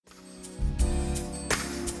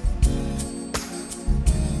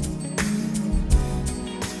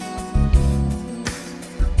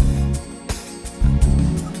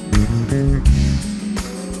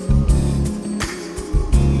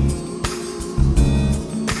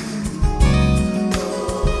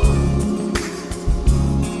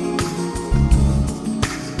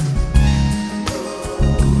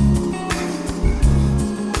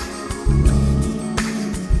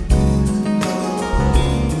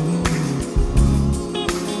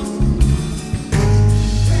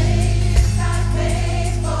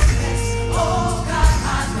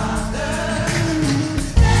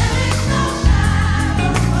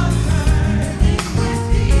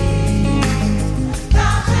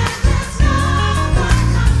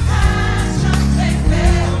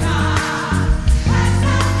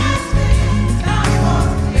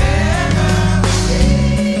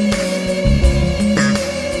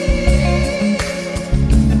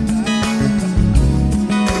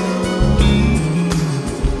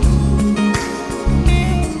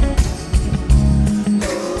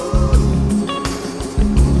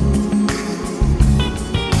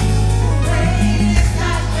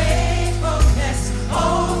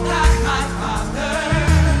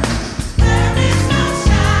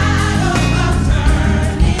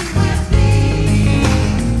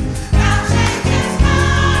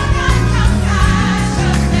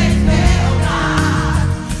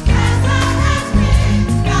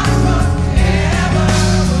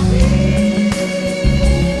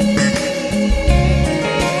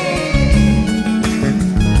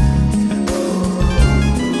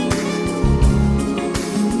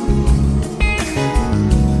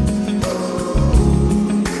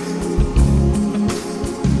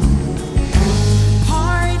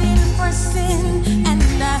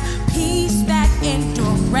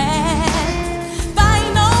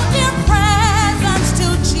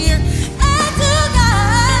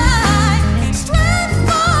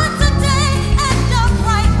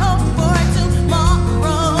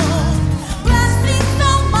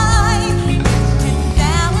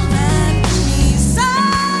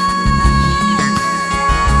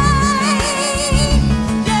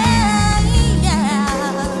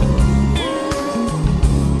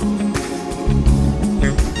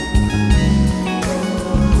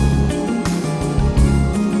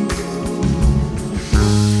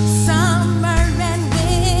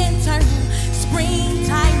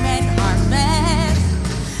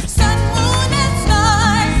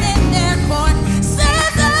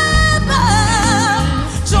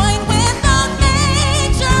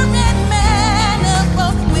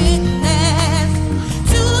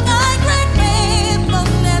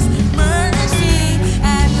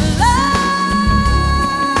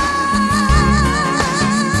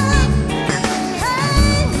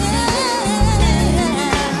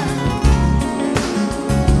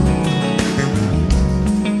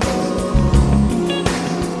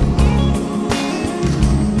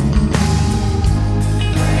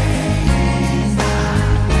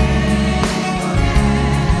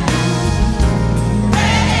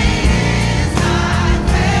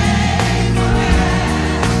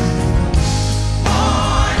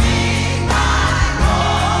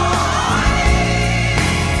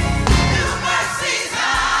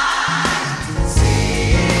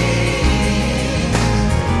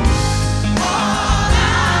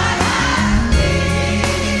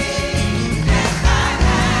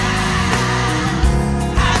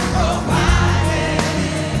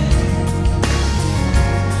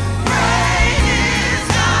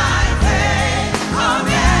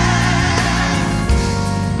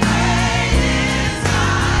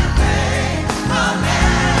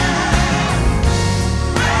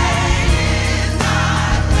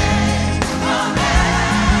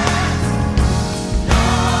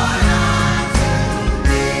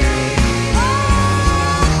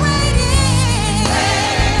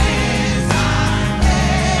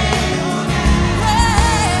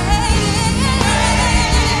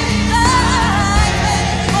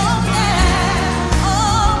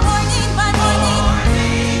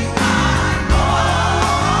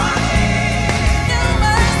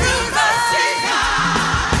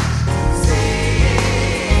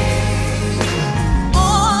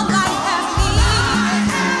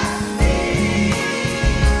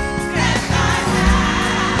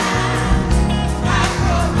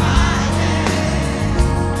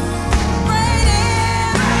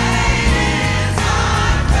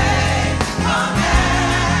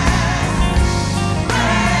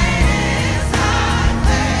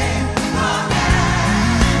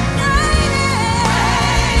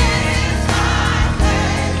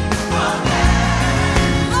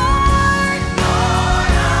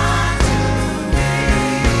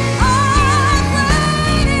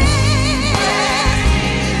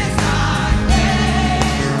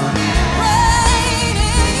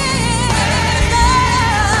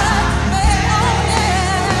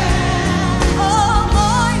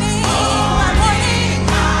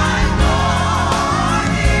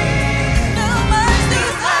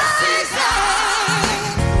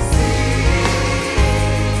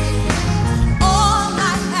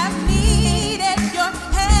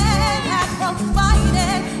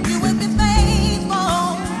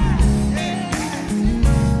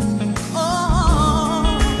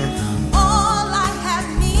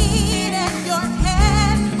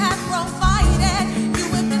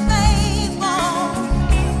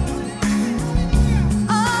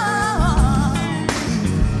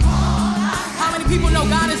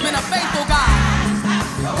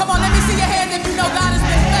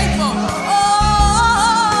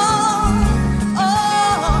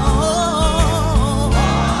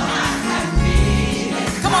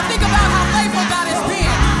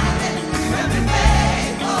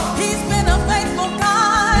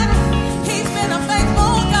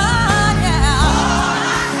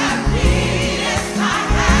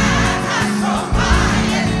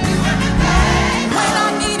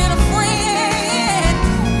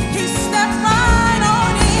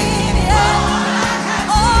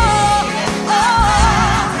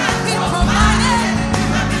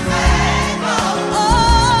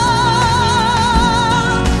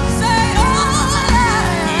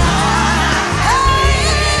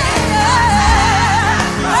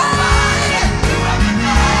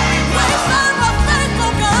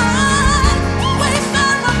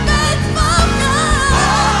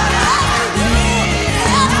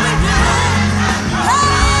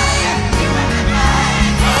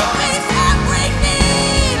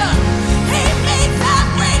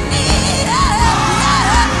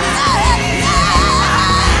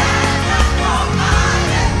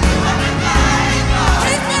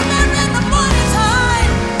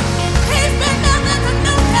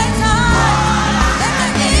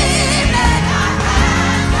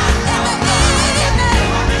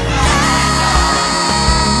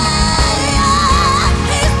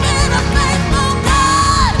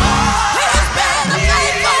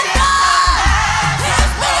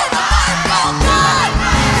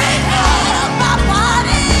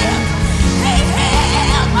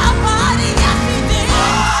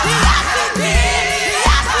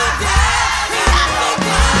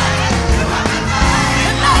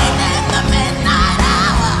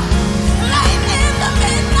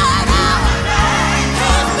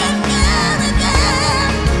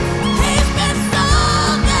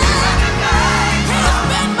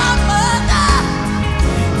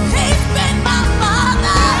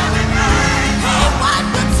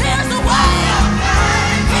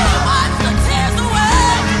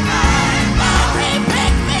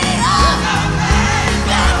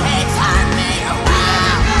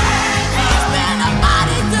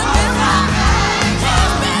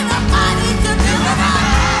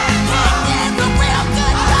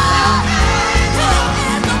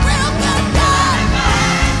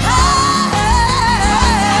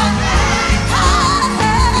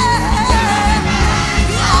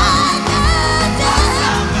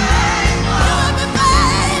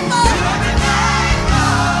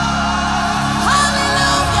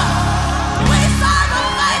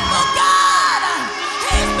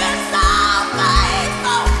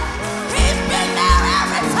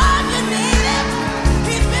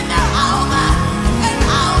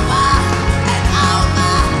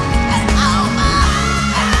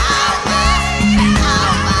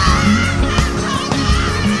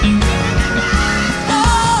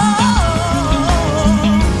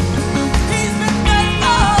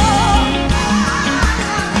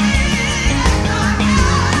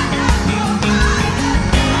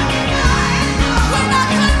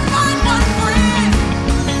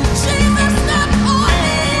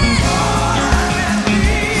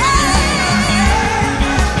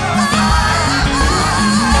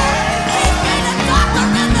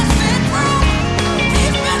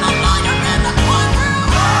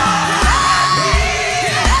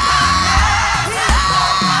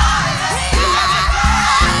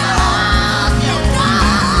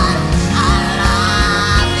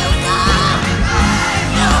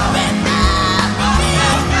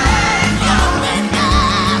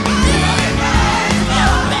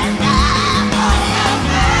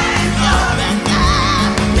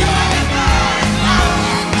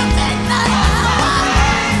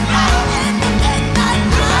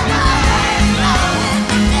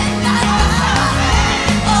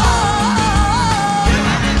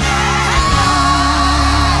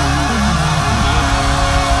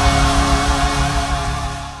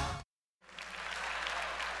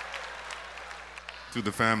to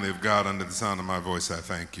the family of God under the sound of my voice, I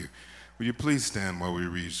thank you. Will you please stand while we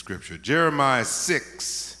read Scripture? Jeremiah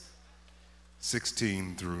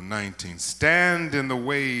 6:16 through 19. Stand in the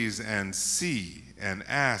ways and see and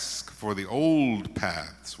ask for the old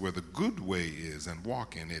paths where the good way is and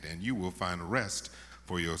walk in it, and you will find rest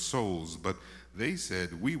for your souls. But they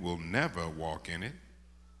said, we will never walk in it.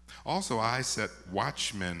 Also I set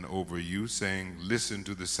watchmen over you, saying, listen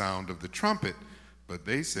to the sound of the trumpet. But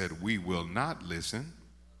they said, we will not listen.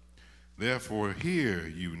 Therefore hear,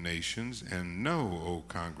 you nations, and know, O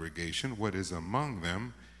congregation, what is among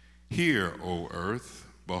them. Hear, O earth,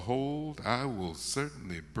 behold, I will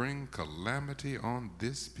certainly bring calamity on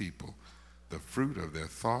this people, the fruit of their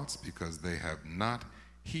thoughts, because they have not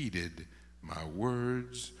heeded my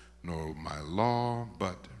words, nor my law,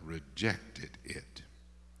 but rejected it.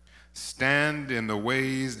 Stand in the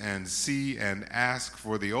ways and see and ask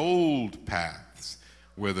for the old paths,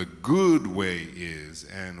 where the good way is,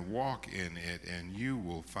 and walk in it, and you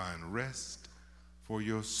will find rest for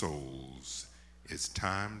your souls. It's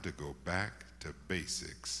time to go back to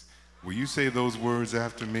basics. Will you say those words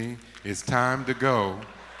after me? It's time to go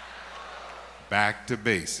back to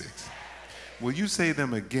basics. Will you say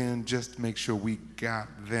them again? Just make sure we got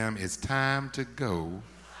them. It's time to go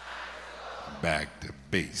back to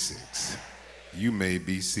basics. You may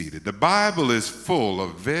be seated. The Bible is full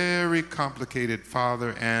of very complicated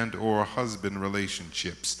father and or husband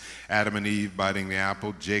relationships. Adam and Eve biting the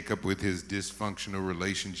apple, Jacob with his dysfunctional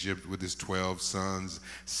relationships with his 12 sons,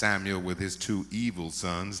 Samuel with his 2 evil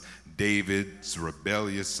sons, David's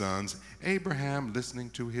rebellious sons, Abraham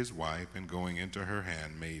listening to his wife and going into her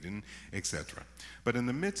handmaiden, etc. But in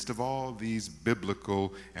the midst of all these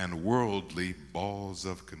biblical and worldly balls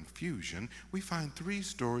of confusion, we find 3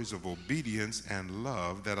 stories of obedience and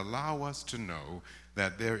love that allow us to know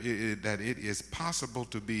that it is possible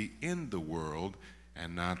to be in the world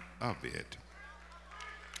and not of it.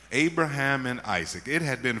 Abraham and Isaac. It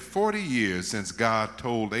had been 40 years since God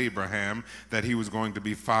told Abraham that he was going to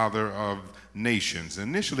be father of nations.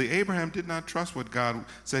 Initially, Abraham did not trust what God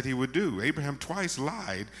said he would do. Abraham twice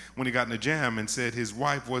lied when he got in a jam and said his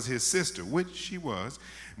wife was his sister, which she was,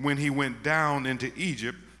 when he went down into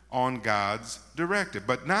Egypt on God's directive.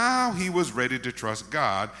 But now he was ready to trust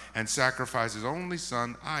God and sacrifice his only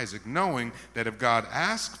son, Isaac, knowing that if God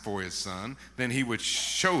asked for his son, then he would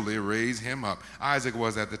surely raise him up. Isaac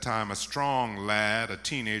was at the time a strong lad, a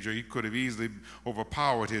teenager. He could have easily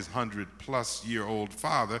overpowered his 100-plus-year-old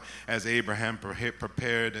father as Abraham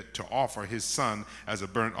prepared to offer his son as a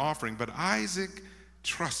burnt offering. But Isaac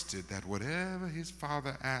trusted that whatever his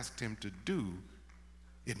father asked him to do,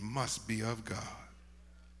 it must be of God.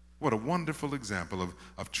 What a wonderful example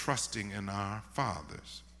of trusting in our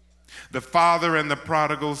fathers. The father and the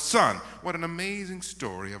prodigal son. What an amazing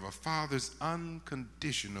story of a father's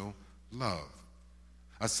unconditional love.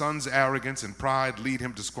 A son's arrogance and pride lead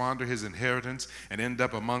him to squander his inheritance and end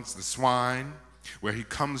up amongst the swine, where he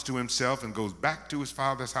comes to himself and goes back to his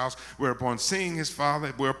father's house, whereupon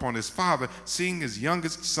his father, seeing his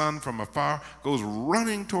youngest son from afar, goes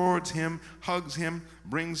running towards him, hugs him,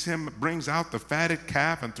 brings out the fatted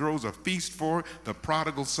calf and throws a feast for the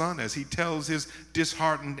prodigal son as he tells his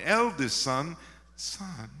disheartened eldest son,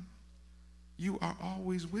 son, you are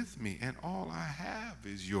always with me and all I have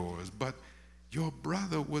is yours, but your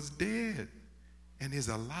brother was dead and is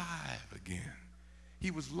alive again. He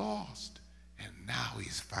was lost and now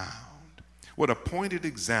he's found. What a pointed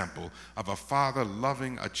example of a father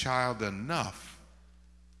loving a child enough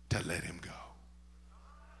to let him go.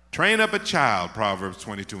 Train up a child, Proverbs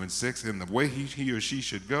 22:6, in the way he or she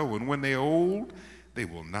should go, and when they're old, they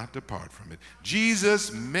will not depart from it.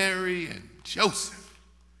 Jesus, Mary, and Joseph.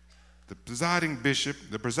 The presiding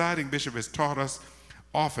bishop has taught us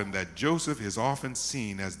often that Joseph is often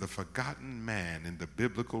seen as the forgotten man in the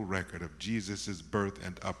biblical record of Jesus' birth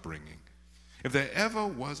and upbringing. If there ever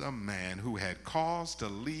was a man who had cause to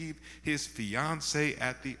leave his fiancée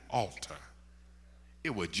at the altar,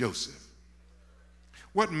 it was Joseph.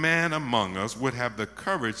 What man among us would have the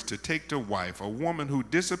courage to take to wife a woman who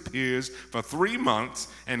disappears for 3 months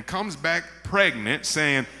and comes back pregnant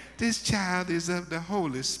saying, this child is of the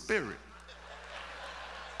Holy Spirit?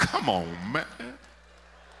 Come on, man.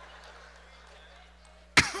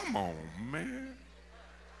 Come on, man.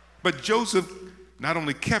 But Joseph not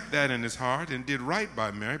only kept that in his heart and did right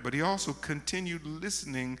by Mary, but he also continued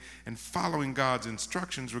listening and following God's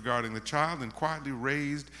instructions regarding the child and quietly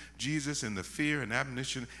raised Jesus in the fear and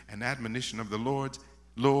admonition of the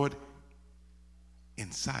Lord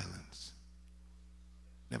in silence.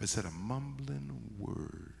 Never said a mumbling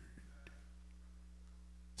word.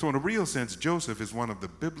 So in a real sense, Joseph is one of the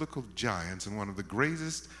biblical giants and one of the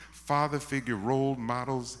greatest father figure role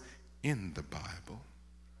models in the Bible.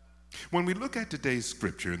 When we look at today's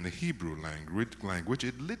scripture in the Hebrew language,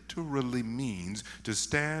 it literally means to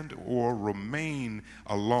stand or remain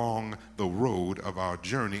along the road of our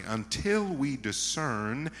journey until we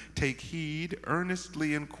discern, take heed,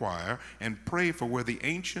 earnestly inquire, and pray for where the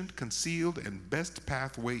ancient, concealed, and best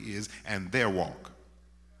pathway is, and there walk,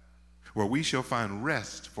 where we shall find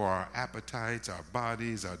rest for our appetites, our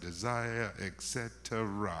bodies, our desire,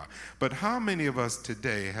 etc. But how many of us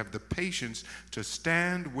today have the patience to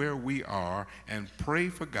stand where we are and pray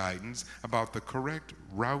for guidance about the correct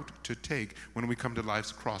route to take when we come to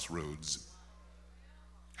life's crossroads?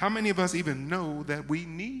 How many of us even know that we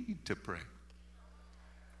need to pray?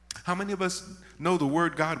 How many of us know the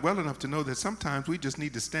word God well enough to know that sometimes we just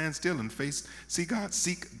need to stand still and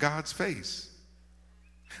seek God's face?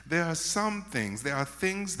 There are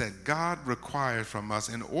things that God requires from us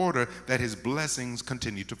in order that his blessings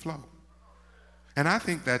continue to flow. And I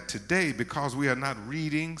think that today, because we are not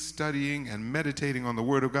reading, studying, and meditating on the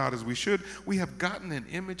Word of God as we should, we have gotten an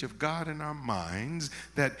image of God in our minds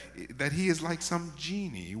that he is like some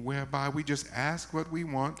genie whereby we just ask what we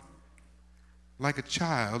want like a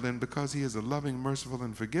child, and because he is a loving, merciful,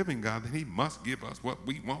 and forgiving God, then he must give us what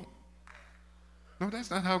we want. No, that's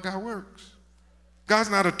not how God works.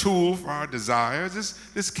 God's not a tool for our desires.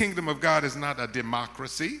 This kingdom of God is not a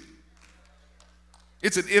democracy.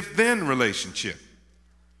 It's an if-then relationship.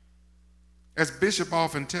 As Bishop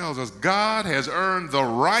often tells us, God has earned the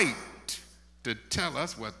right to tell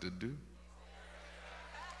us what to do.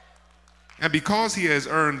 And because he has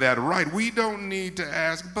earned that right, we don't need to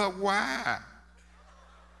ask, but why?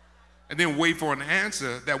 And then wait for an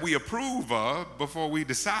answer that we approve of before we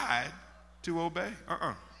decide to obey.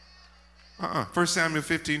 1 Samuel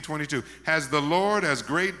 15:22. Has the Lord as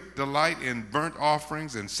great delight in burnt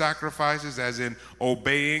offerings and sacrifices as in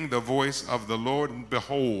obeying the voice of the Lord?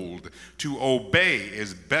 Behold, to obey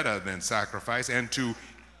is better than sacrifice, and to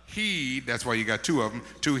heed, that's why you got two of them,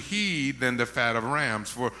 to heed than the fat of rams.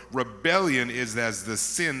 For rebellion is as the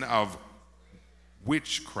sin of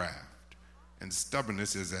witchcraft, and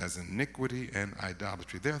stubbornness is as iniquity and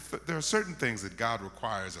idolatry. There are certain things that God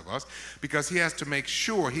requires of us because he has to make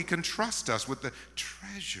sure he can trust us with the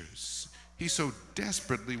treasures he so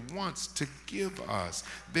desperately wants to give us.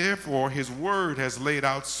 Therefore, his word has laid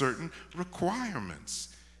out certain requirements.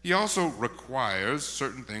 He also requires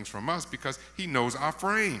certain things from us because he knows our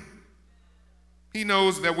frame. He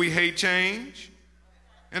knows that we hate change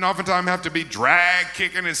and oftentimes have to be dragged,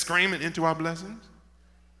 kicking and screaming into our blessings,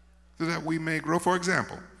 so that we may grow. For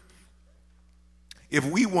example, if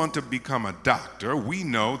we want to become a doctor, we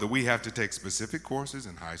know that we have to take specific courses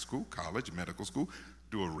in high school, college, medical school,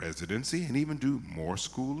 do a residency, and even do more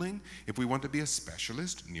schooling. If we want to be a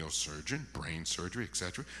specialist, neurosurgeon, brain surgery,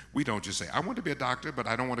 etc., we don't just say, I want to be a doctor, but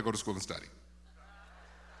I don't want to go to school and study.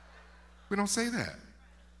 We don't say that.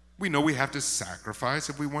 We know we have to sacrifice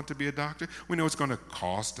if we want to be a doctor. We know it's going to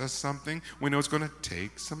cost us something. We know it's going to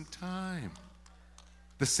take some time.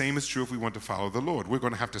 The same is true if we want to follow the Lord. We're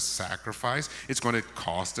going to have to sacrifice. It's going to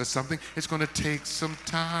cost us something. It's going to take some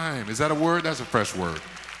time. Is that a word? That's a fresh word.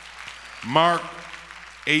 Mark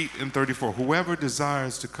 8:34. Whoever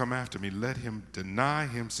desires to come after me, let him deny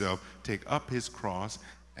himself, take up his cross,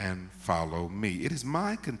 and follow me. It is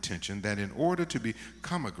my contention that in order to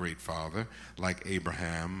become a great father, like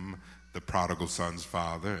Abraham, the prodigal son's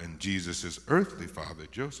father, and Jesus' earthly father,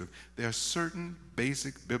 Joseph, there are certain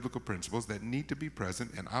basic biblical principles that need to be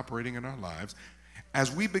present and operating in our lives.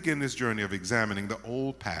 As we begin this journey of examining the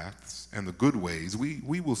old paths and the good ways,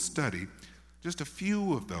 we will study just a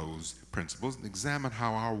few of those principles and examine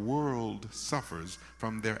how our world suffers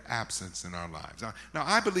from their absence in our lives. Now,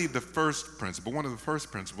 I believe the first principle, one of the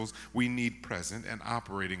first principles we need present and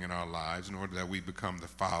operating in our lives in order that we become the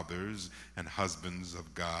fathers and husbands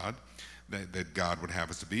of God, that God would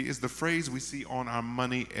have us to be, is the phrase we see on our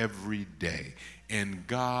money every day. In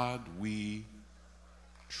God we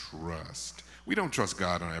trust. We don't trust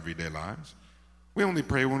God in our everyday lives. We only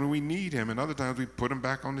pray when we need him, and other times we put him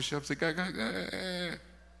back on the shelf and say, God,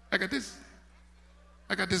 I got this.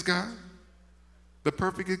 I got this, God. The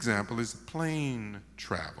perfect example is plane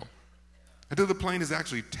travel. Until the plane is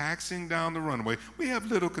actually taxiing down the runway, we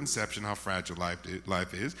have little conception how fragile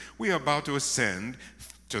life is. We are about to ascend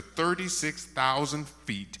to 36,000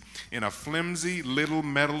 feet in a flimsy little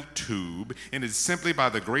metal tube, and it's simply by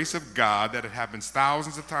the grace of God that it happens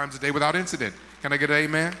thousands of times a day without incident. Can I get an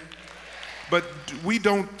amen? But we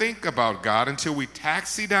don't think about God until we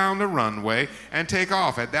taxi down the runway and take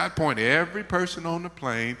off. At that point, every person on the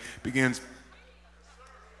plane begins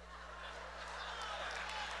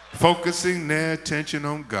focusing their attention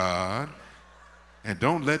on God, and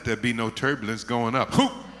don't let there be no turbulence going up.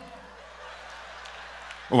 Whoop!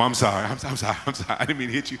 Oh, I'm sorry. I'm sorry. I didn't mean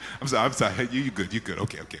to hit you. I'm sorry. You good.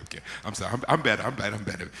 Okay. I'm sorry. I'm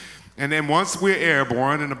better. And then once we're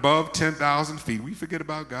airborne and above 10,000 feet, we forget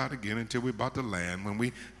about God again until we're about to land, when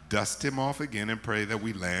we dust him off again and pray that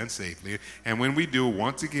we land safely. And when we do,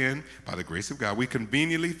 once again, by the grace of God, we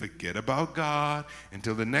conveniently forget about God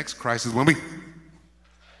until the next crisis, when we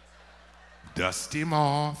dust him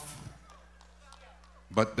off.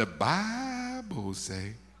 But the Bible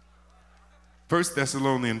say, 1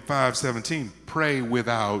 Thessalonians 5:17, pray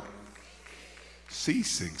without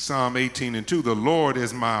ceasing. Psalm 18:2, the Lord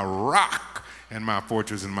is my rock and my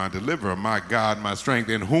fortress and my deliverer, my God, my strength,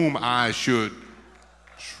 in whom I should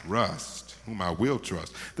trust, whom I will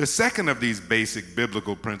trust. The second of these basic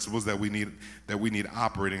biblical principles that we need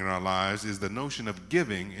operating in our lives is the notion of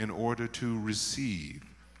giving in order to receive.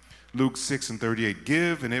 Luke 6:38,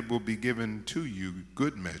 give and it will be given to you,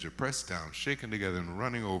 good measure, pressed down, shaken together, and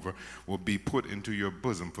running over, will be put into your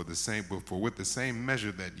bosom. For with the same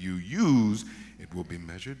measure that you use, it will be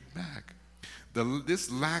measured back. This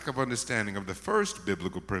lack of understanding of the first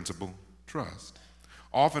biblical principle, trust,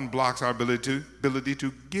 often blocks our ability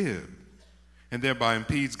to give, and thereby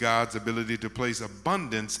impedes God's ability to place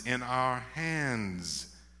abundance in our hands.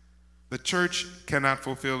 The church cannot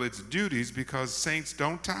fulfill its duties because saints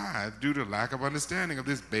don't tithe due to lack of understanding of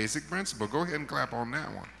this basic principle. Go ahead and clap on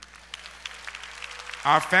that one.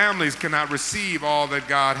 Our families cannot receive all that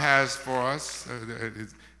God has for us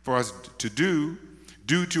to do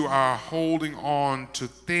due to our holding on to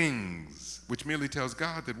things, which merely tells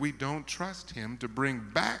God that we don't trust him to bring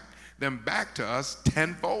them back to us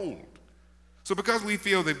tenfold. So because we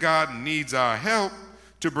feel that God needs our help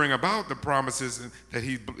to bring about the promises that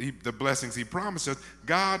the blessings he promised us,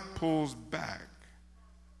 God pulls back.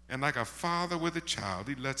 And like a father with a child,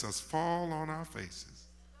 he lets us fall on our faces.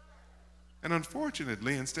 And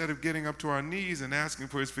unfortunately, instead of getting up to our knees and asking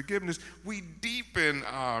for his forgiveness, we deepen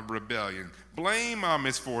our rebellion, blame our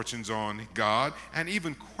misfortunes on God, and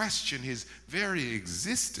even question his very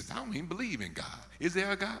existence. I don't even believe in God. Is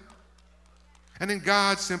there a God? And then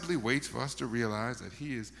God simply waits for us to realize that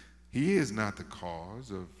he is not the cause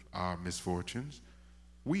of our misfortunes.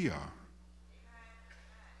 We are.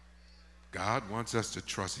 God wants us to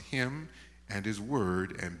trust him and his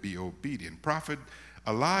word and be obedient. Prophet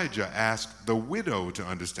Elijah asked the widow to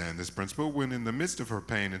understand this principle when in the midst of her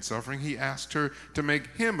pain and suffering, he asked her to make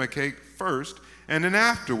him a cake first and then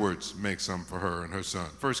afterwards make some for her and her son.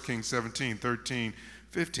 1 Kings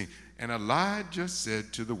 17:13-15. And Elijah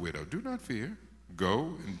said to the widow, do not fear.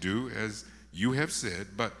 Go and do as you have said,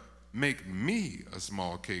 but make me a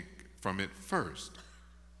small cake from it first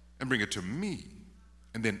and bring it to me,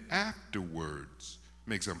 and then afterwards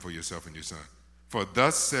make some for yourself and your son. For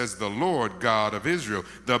thus says the Lord God of Israel,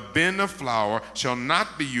 the bin of flour shall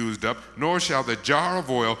not be used up, nor shall the jar of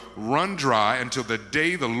oil run dry until the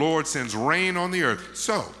day the Lord sends rain on the earth.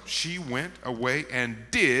 So she went away and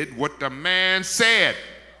did what the man said,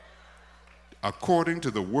 according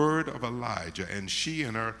to the word of Elijah, and she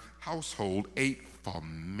and her household ate for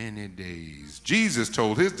many days. Jesus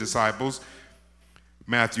told his disciples,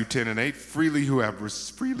 Matthew 10:8, freely you have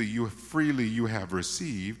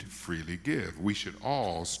received, freely give. We should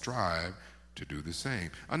all strive to do the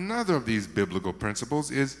same. Another of these biblical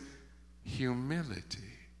principles is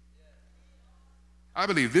humility. I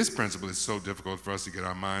believe this principle is so difficult for us to get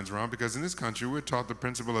our minds around because in this country we're taught the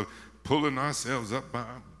principle of pulling ourselves up by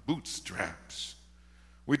our bootstraps.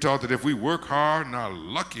 We taught that if we work hard and are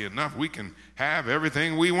lucky enough, we can have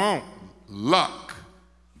everything we want. Luck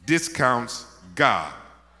discounts God.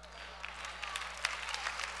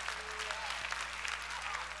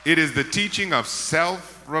 It is the teaching of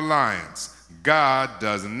self-reliance. God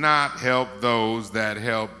does not help those that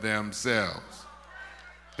help themselves.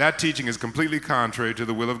 That teaching is completely contrary to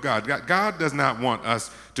the will of God. God does not want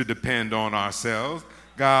us to depend on ourselves.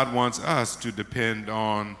 God wants us to depend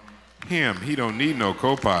on him. He don't need no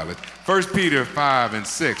co-pilot. 1 Peter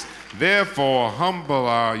 5:6. Therefore,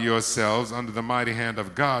 humble yourselves under the mighty hand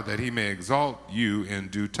of God, that he may exalt you in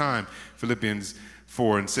due time. Philippians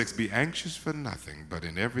 4:6. Be anxious for nothing, but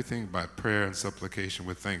in everything by prayer and supplication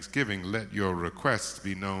with thanksgiving, let your requests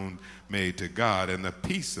be made to God, and the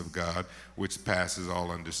peace of God, which passes all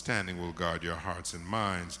understanding, will guard your hearts and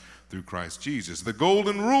minds through Christ Jesus. The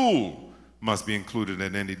golden rule must be included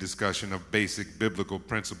in any discussion of basic biblical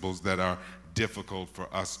principles that are difficult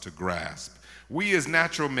for us to grasp. We as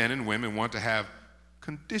natural men and women want to have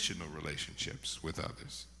conditional relationships with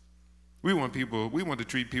others. We want to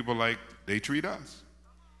treat people like they treat us.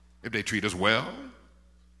 If they treat us well,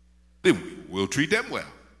 then we'll treat them well.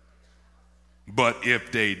 But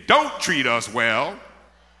if they don't treat us well,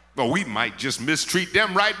 we might just mistreat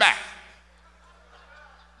them right back.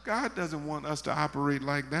 God doesn't want us to operate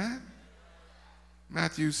like that.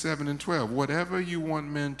 Matthew 7:12, whatever you want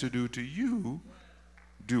men to do to you,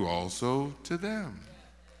 do also to them.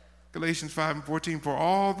 Galatians 5:14, for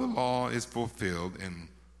all the law is fulfilled in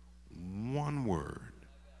one word.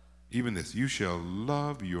 Even this, you shall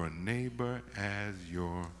love your neighbor as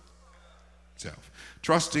yourself.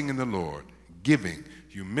 Trusting in the Lord, giving,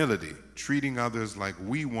 humility, treating others like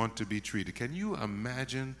we want to be treated. Can you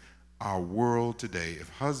imagine our world today if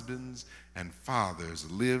husbands and fathers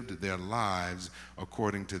lived their lives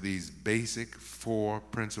according to these basic 4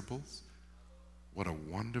 principles? What a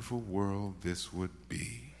wonderful world this would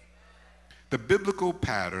be. The biblical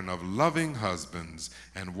pattern of loving husbands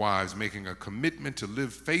and wives making a commitment to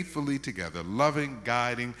live faithfully together, loving,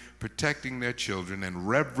 guiding, protecting their children, and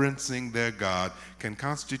reverencing their God can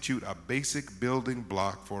constitute a basic building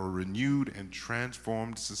block for a renewed and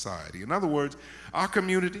transformed society. In other words, our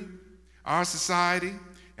community, our society,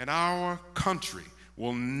 and our country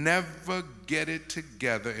will never get it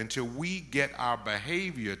together until we get our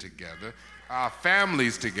behavior together, our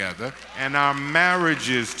families together, and our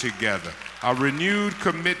marriages together. A renewed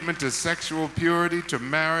commitment to sexual purity, to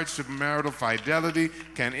marriage, to marital fidelity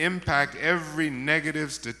can impact every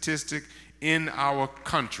negative statistic in our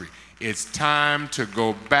country. It's time to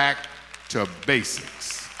go back to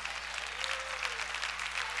basics.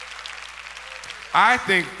 I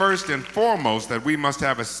think first and foremost that we must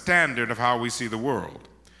have a standard of how we see the world.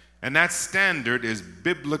 And that standard is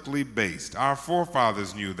biblically based. Our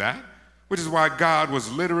forefathers knew that, which is why God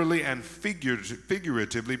was literally and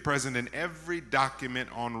figuratively present in every document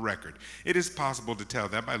on record. It is possible to tell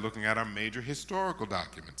that by looking at our major historical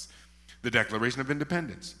documents. The Declaration of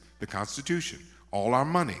Independence, the Constitution, all our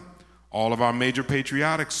money, all of our major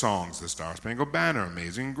patriotic songs, the Star-Spangled Banner,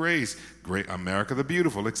 Amazing Grace, Great America the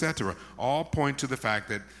Beautiful, etc., all point to the fact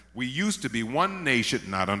that we used to be one nation,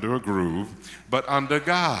 not under a groove, but under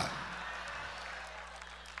God.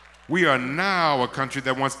 We are now a country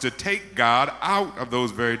that wants to take God out of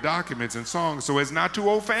those very documents and songs so as not to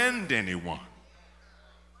offend anyone.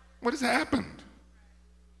 What has happened?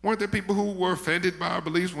 Weren't there people who were offended by our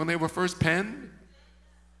beliefs when they were first penned?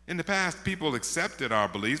 In the past, people accepted our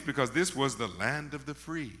beliefs because this was the land of the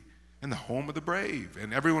free and the home of the brave,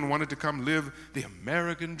 and everyone wanted to come live the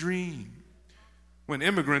American dream. When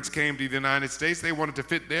immigrants came to the United States, they wanted to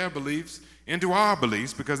fit their beliefs into our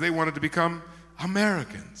beliefs because they wanted to become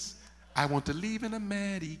Americans. I want to live in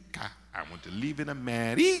America. I want to live in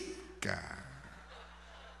America.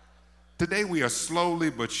 Today we are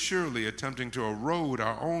slowly but surely attempting to erode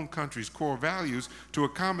our own country's core values to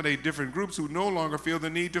accommodate different groups who no longer feel the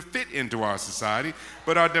need to fit into our society,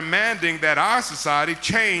 but are demanding that our society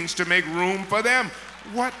change to make room for them.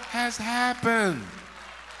 What has happened?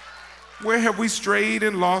 Where have we strayed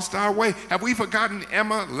and lost our way? Have we forgotten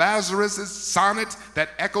Emma Lazarus' sonnet that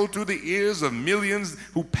echoed through the ears of millions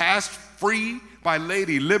who passed free by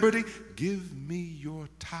Lady Liberty? Give me your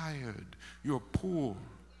tired, your poor,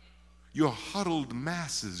 your huddled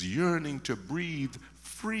masses yearning to breathe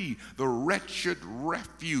free, the wretched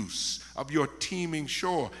refuse of your teeming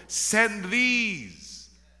shore. Send these,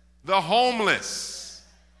 the homeless,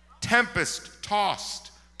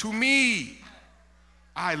 tempest-tossed, to me.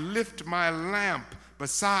 I lift my lamp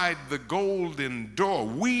beside the golden door.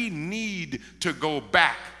 We need to go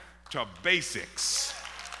back to basics.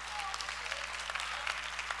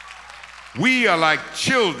 We are like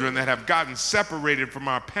children that have gotten separated from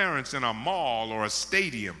our parents in a mall or a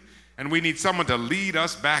stadium, and we need someone to lead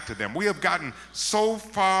us back to them. We have gotten so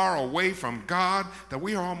far away from God that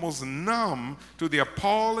we are almost numb to the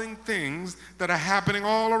appalling things that are happening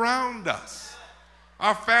all around us.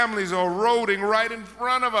 Our families are eroding right in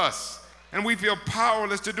front of us, and we feel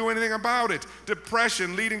powerless to do anything about it.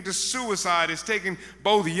 Depression leading to suicide is taking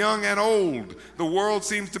both young and old. The world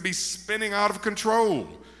seems to be spinning out of control.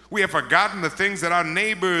 We have forgotten the things that our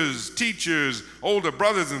neighbors, teachers, older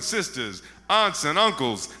brothers and sisters, aunts and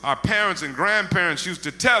uncles, our parents and grandparents used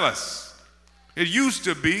to tell us. It used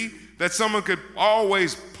to be that someone could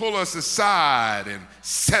always pull us aside and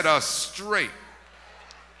set us straight.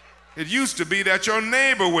 It used to be that your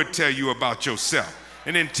neighbor would tell you about yourself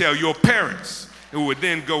and then tell your parents, who would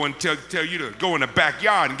then go and tell you to go in the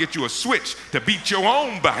backyard and get you a switch to beat your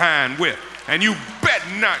own behind with. And you bet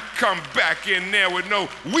not come back in there with no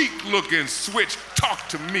weak-looking switch. Talk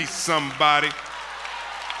to me, somebody.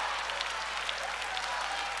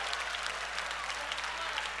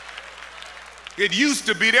 It used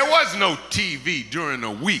to be there was no TV during the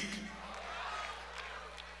week.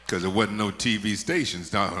 because there wasn't no TV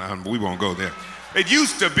stations. No, we won't go there. It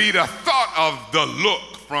used to be the thought of the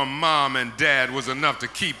look from mom and dad was enough to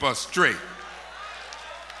keep us straight.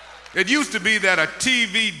 It used to be that a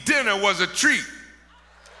TV dinner was a treat.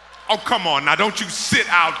 Oh, come on now, don't you sit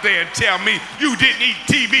out there and tell me you didn't eat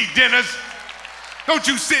TV dinners. Don't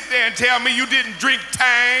you sit there and tell me you didn't drink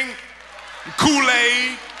Tang,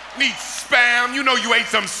 Kool-Aid, eat Spam. You know you ate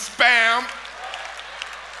some Spam.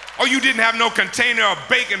 Or you didn't have no container of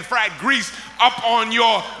bacon fried grease up on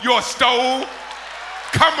your stove.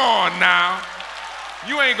 Come on now.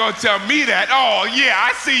 You ain't gonna tell me that. Oh yeah,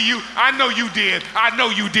 I see you. I know you did. I know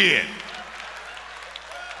you did.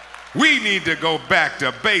 We need to go back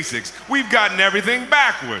to basics. We've gotten everything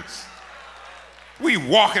backwards. We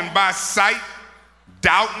walking by sight,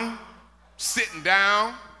 doubting, sitting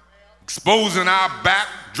down, exposing our back,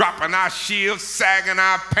 dropping our shields, sagging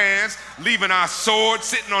our pants, leaving our swords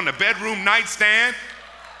sitting on the bedroom nightstand.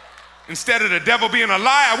 Instead of the devil being a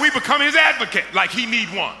liar, we become his advocate like he need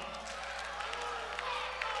one.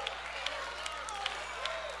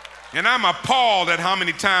 And I'm appalled at how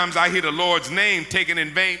many times I hear the Lord's name taken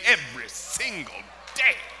in vain every single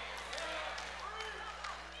day.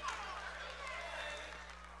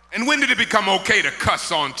 And when did it become okay to cuss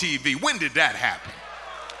on TV? When did that happen?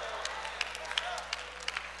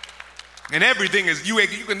 And everything is,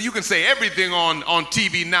 you can say everything on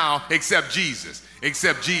TV now except Jesus,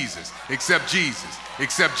 except Jesus, except Jesus,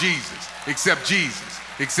 except Jesus, except Jesus,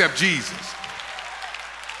 except Jesus.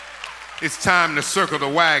 It's time to circle the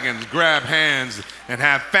wagons, grab hands, and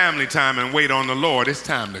have family time and wait on the Lord. It's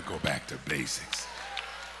time to go back to basics.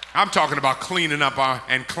 I'm talking about cleaning up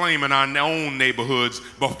and claiming our own neighborhoods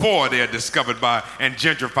before they're discovered by and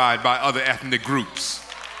gentrified by other ethnic groups.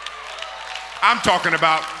 I'm talking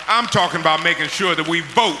about making sure that we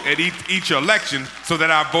vote at each election so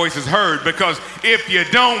that our voice is heard, because if you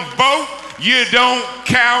don't vote, you don't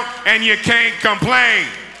count and you can't complain.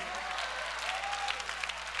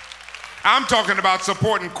 I'm talking about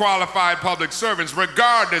supporting qualified public servants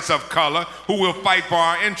regardless of color who will fight for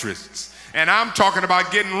our interests. And I'm talking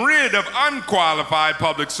about getting rid of unqualified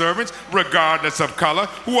public servants regardless of color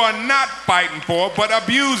who are not fighting for but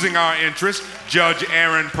abusing our interests. Judge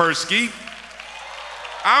Aaron Persky.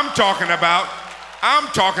 I'm talking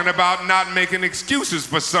about not making excuses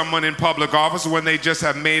for someone in public office when they just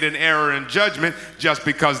have made an error in judgment just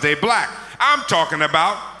because they're black. I'm talking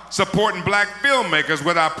about supporting black filmmakers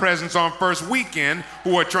with our presence on First Weekend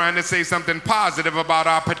who are trying to say something positive about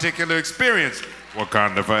our particular experience.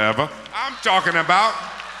 Wakanda forever. I'm talking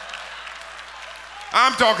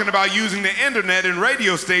about using the internet and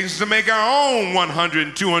radio stations to make our own $100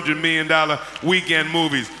 and $200 million weekend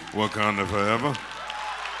movies. Wakanda forever.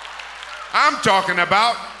 I'm talking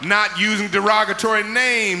about not using derogatory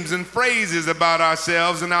names and phrases about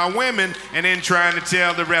ourselves and our women and then trying to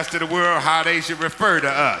tell the rest of the world how they should refer to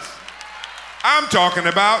us. I'm talking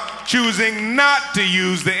about choosing not to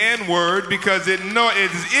use the N-word because it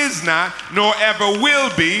is not, nor ever will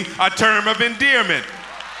be, a term of endearment.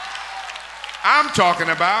 I'm talking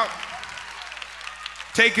about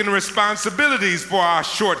taking responsibilities for our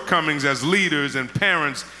shortcomings as leaders and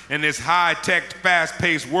parents in this high-tech,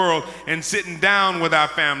 fast-paced world and sitting down with our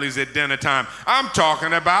families at dinner time. I'm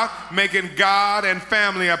talking about making God and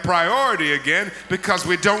family a priority again, because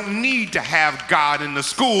we don't need to have God in the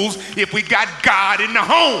schools if we got God in the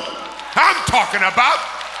home. That's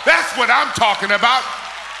what I'm talking about.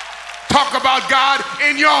 Talk about God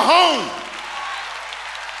in your home.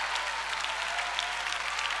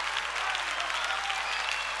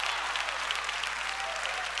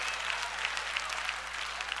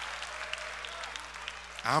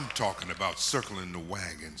 I'm talking about circling the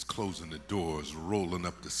wagons, closing the doors, rolling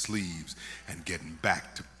up the sleeves, and getting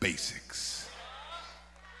back to basics.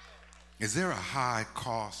 Is there a high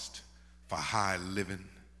cost for high living?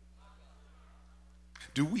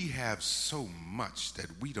 Do we have so much that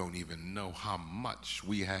we don't even know how much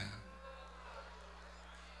we have?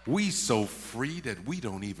 We so free that we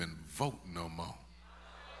don't even vote no more.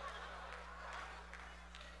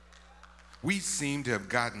 We seem to have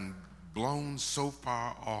gotten blown so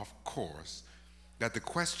far off course that the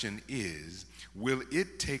question is, will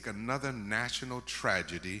it take another national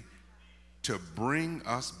tragedy to bring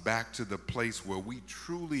us back to the place where we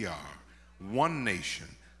truly are one nation,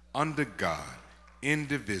 under God,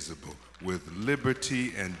 indivisible, with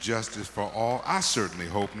liberty and justice for all? I certainly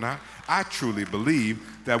hope not. I truly believe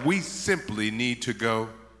that we simply need to go.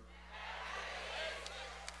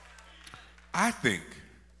 I think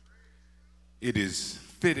it is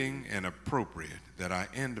fitting and appropriate that I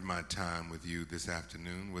end my time with you this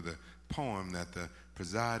afternoon with a poem that the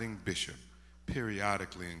presiding bishop,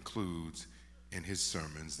 periodically includes in his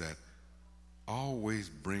sermons that always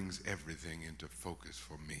brings everything into focus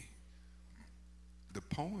for me. The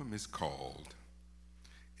poem is called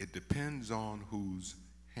 "It Depends on Whose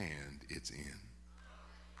Hand It's In."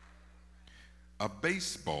 A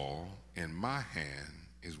baseball in my hand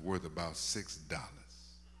is worth about $6.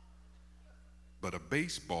 But a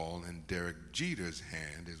baseball in Derek Jeter's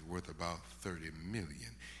hand is worth about $30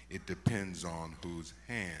 million. It depends on whose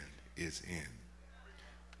hand it's in.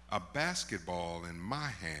 A basketball in my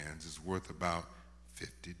hands is worth about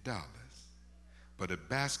 $50. But a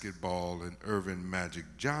basketball in Irvin Magic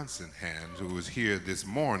Johnson's hands, who was here this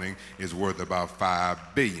morning, is worth about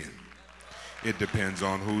 $5 billion. It depends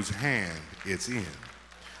on whose hand it's in.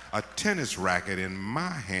 A tennis racket in my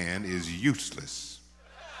hand is useless.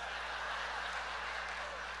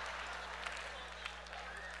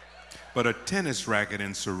 But a tennis racket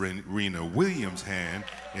in Serena Williams' hand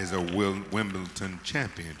is a Wimbledon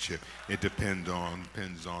championship. It depends on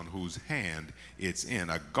whose hand it's in.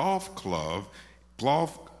 A golf club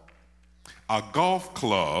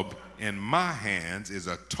in my hands is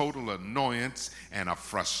a total annoyance and a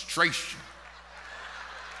frustration.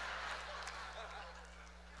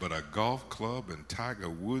 But a golf club in Tiger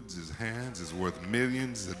Woods' hands is worth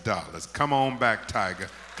millions of dollars. Come on back, Tiger.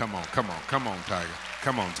 Come on, Tiger.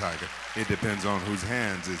 Come on, Tiger. It depends on whose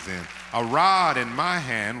hands it's in. A rod in my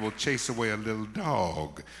hand will chase away a little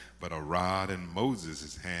dog, but a rod in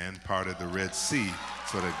Moses' hand parted the Red Sea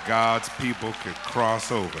so that God's people could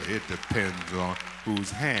cross over. It depends on whose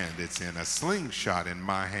hand it's in. A slingshot in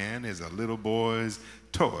my hand is a little boy's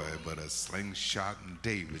toy, but a slingshot in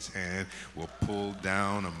David's hand will pull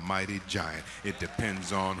down a mighty giant. It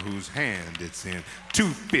depends on whose hand it's in. 2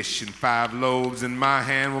 fish and 5 loaves in my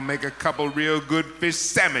hand will make a couple real good fish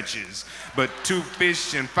sandwiches, but 2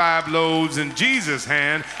 fish and 5 loaves in Jesus'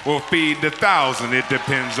 hand will feed the 1,000. It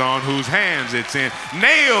depends on whose hands it's in.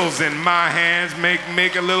 Nails in my hands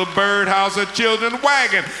make a little birdhouse or children's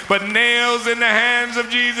wagon, but nails in the hands of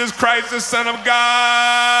Jesus Christ, the Son of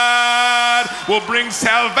God, will bring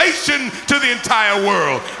salvation to the entire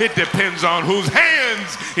world. It depends on whose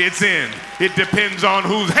hands it's in. It depends on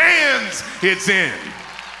whose hands it's in.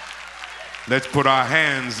 Let's put our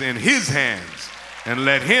hands in his hands and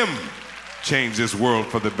let him change this world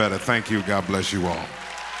for the better. Thank you. God bless you all.